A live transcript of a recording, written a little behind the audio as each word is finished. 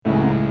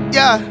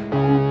Yeah,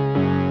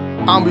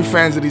 I don't be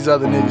friends with these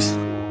other niggas.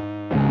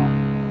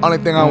 Only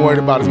thing I'm worried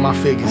about is my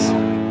figures,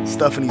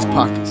 stuff in these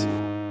pockets.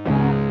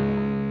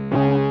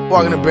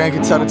 Walk in the bank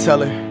and tell the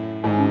teller,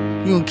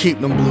 you can keep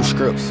them blue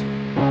scripts.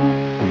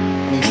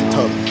 Need some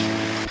tubs.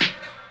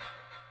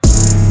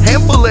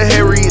 Handful of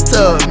Harriet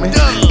Tubman.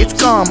 It's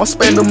calm, I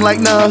spend them like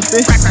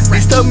nothing.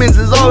 These Tubmans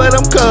is all that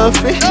I'm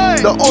cuffing.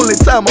 The only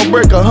time I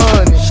break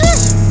 100.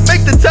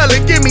 Make the teller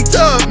give me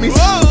Tubmans.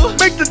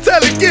 Make the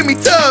teller give me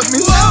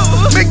Tubmans.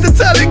 Make the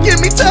teller give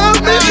me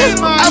Tubmans.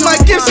 I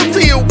might give some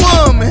to your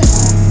woman.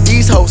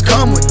 These hoes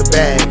come with the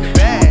bag.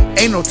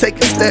 Ain't no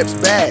taking steps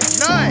back.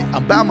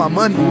 I'm about my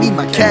money, need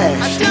my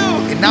cash.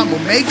 And I'ma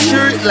make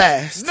sure it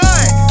lasts.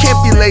 Can't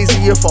be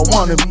lazy if I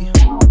wanna be.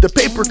 The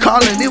paper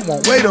calling, it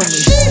won't wait on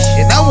me.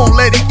 And I won't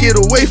let it get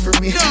away from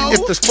me.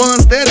 If there's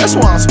funds there, that's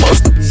where I'm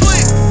supposed to be.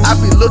 I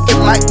be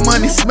looking like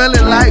money,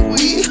 smelling like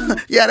weed.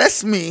 Yeah,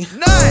 that's me.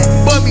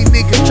 Bummy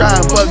niggas try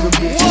and bug a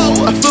bitch.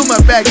 I fill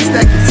my bag and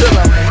stack it till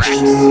I'm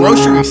rich.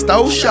 Grocery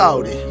store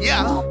shouted.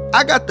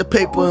 I got the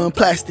paper and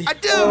plastic.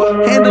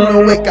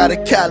 Handling weight got a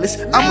callus.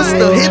 I'ma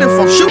still hit if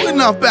I'm shooting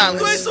off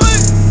balance.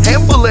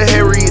 Handful of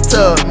Harriet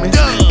Tubman.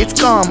 It's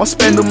calm, I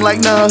spend them like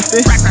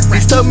nothing.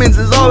 These Tubmans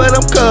is all that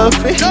I'm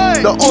cuffing.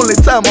 The only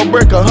time I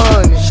break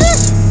 100.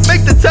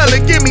 Make the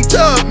teller give me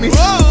Tubmans.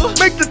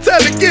 Make the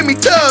teller give me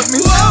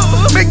Tubmans.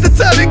 Make the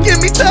teller give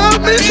me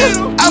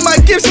Tubmans. I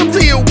might give some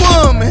to your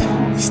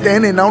woman.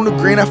 Standing on the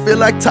green, I feel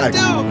like Tiger.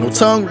 No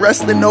tongue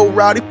wrestling, no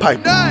rowdy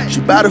pipe.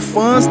 She buy the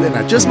funds, then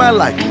I just might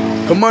like it.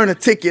 Come earn a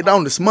ticket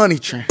on this money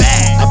train.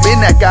 I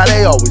been that guy,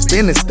 they always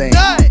been this thing.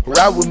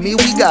 Ride with me,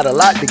 we got a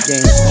lot to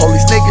gain.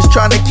 Police niggas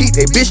tryna keep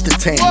they bitch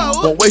detained.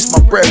 Won't waste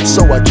my breath,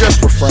 so I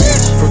just refrain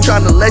from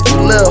trying to let you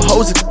little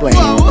hoes explain.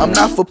 I'm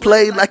not for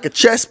play like a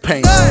chest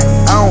pain.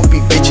 I don't be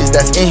bitches,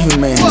 that's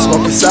inhumane.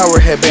 Smoking sour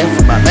headband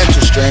for my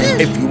mental strain.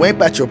 If you ain't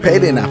about your pay,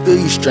 then I feel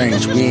you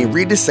strange. We ain't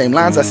read the same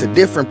lines, that's a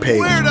different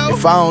page.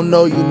 If I don't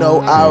know, you know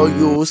I'll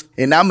use.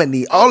 And I'ma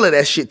need all of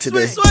that shit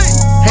today.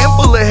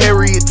 Handful of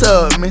Harriet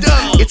Tubman.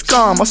 It's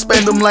calm, I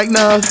spend them like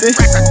nothing.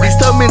 These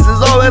Tubmans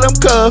is all that I'm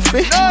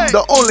cuffing.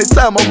 The only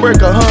time I break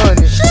 100.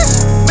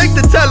 Make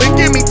the teller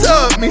give me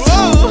Tubmans.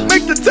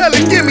 Make the teller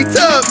give me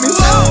Tubmans.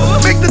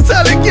 Make the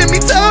teller give me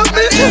Tubmans.